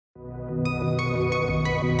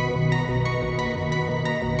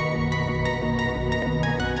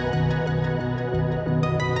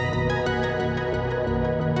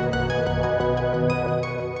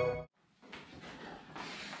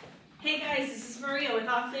Maria with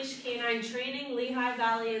Off-Leash Canine Training, Lehigh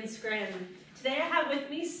Valley and Scranton. Today I have with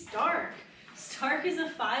me Stark. Stark is a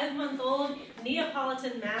 5-month-old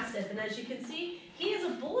Neapolitan Mastiff, and as you can see, he is a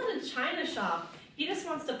bull in a china shop. He just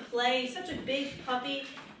wants to play. He's such a big puppy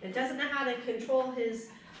and doesn't know how to control his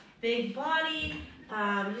big body.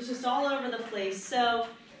 He's just all over the place. So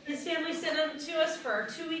his family sent him to us for our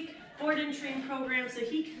 2-week board and train program so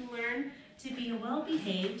he can learn to be a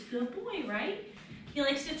well-behaved good boy, right? He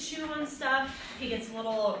likes to chew on stuff. He gets a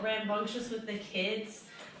little rambunctious with the kids,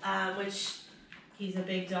 which he's a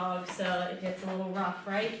big dog, so it gets a little rough,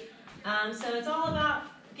 right? So it's all about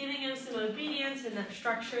giving him some obedience and that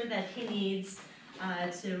structure that he needs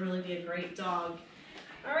to really be a great dog.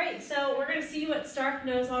 All right, so we're gonna see what Stark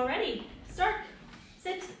knows already. Stark,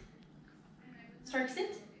 sit. Stark,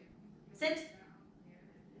 sit. Sit.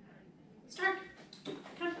 Stark,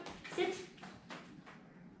 come, sit.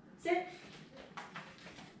 Sit.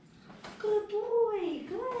 Good boy,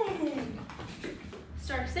 good.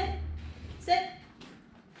 Stark, sit. Sit.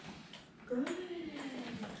 Good. All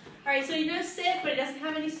right, so you know sit, but it doesn't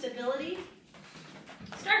have any stability.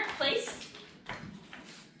 Stark, place.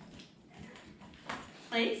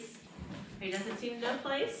 Place. He doesn't seem to know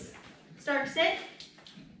place. Stark, sit.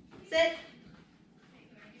 Sit.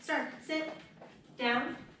 Stark, sit.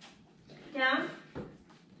 Down. Down.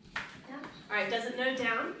 Down. All right, doesn't know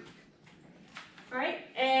down. All right,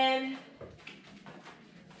 and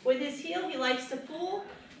with his heel, he likes to pull.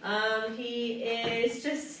 He is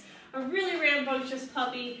just a really rambunctious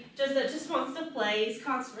puppy, that just wants to play. He's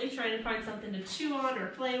constantly trying to find something to chew on or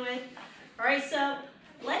play with. All right, so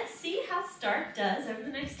let's see how Stark does over the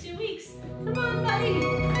next 2 weeks. Come on,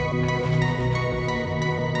 buddy.